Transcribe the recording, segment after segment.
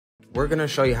We're going to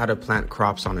show you how to plant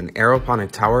crops on an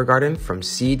aeroponic tower garden from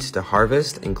seeds to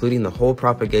harvest, including the whole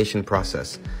propagation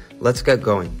process. Let's get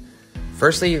going.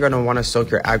 Firstly, you're going to want to soak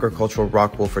your agricultural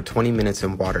rock wool for 20 minutes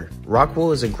in water. Rock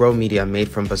wool is a grow media made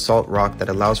from basalt rock that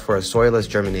allows for a soilless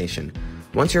germination.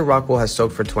 Once your rock wool has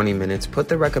soaked for 20 minutes, put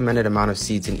the recommended amount of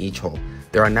seeds in each hole.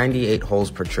 There are 98 holes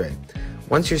per tray.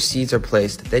 Once your seeds are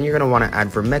placed, then you're going to want to add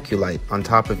vermiculite on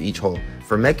top of each hole.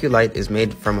 Vermiculite is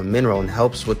made from a mineral and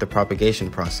helps with the propagation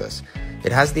process.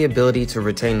 It has the ability to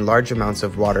retain large amounts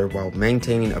of water while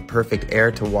maintaining a perfect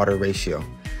air to water ratio.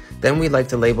 Then we like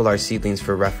to label our seedlings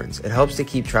for reference. It helps to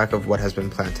keep track of what has been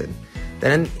planted.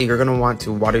 Then you're going to want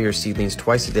to water your seedlings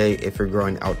twice a day if you're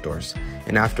growing outdoors.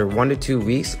 And after 1 to 2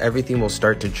 weeks, everything will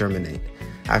start to germinate.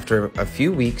 After a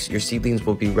few weeks, your seedlings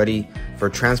will be ready for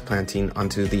transplanting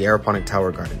onto the aeroponic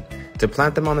tower garden. To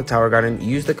plant them on the tower garden,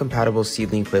 use the compatible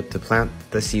seedling clip to plant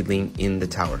the seedling in the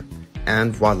tower.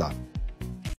 And voila!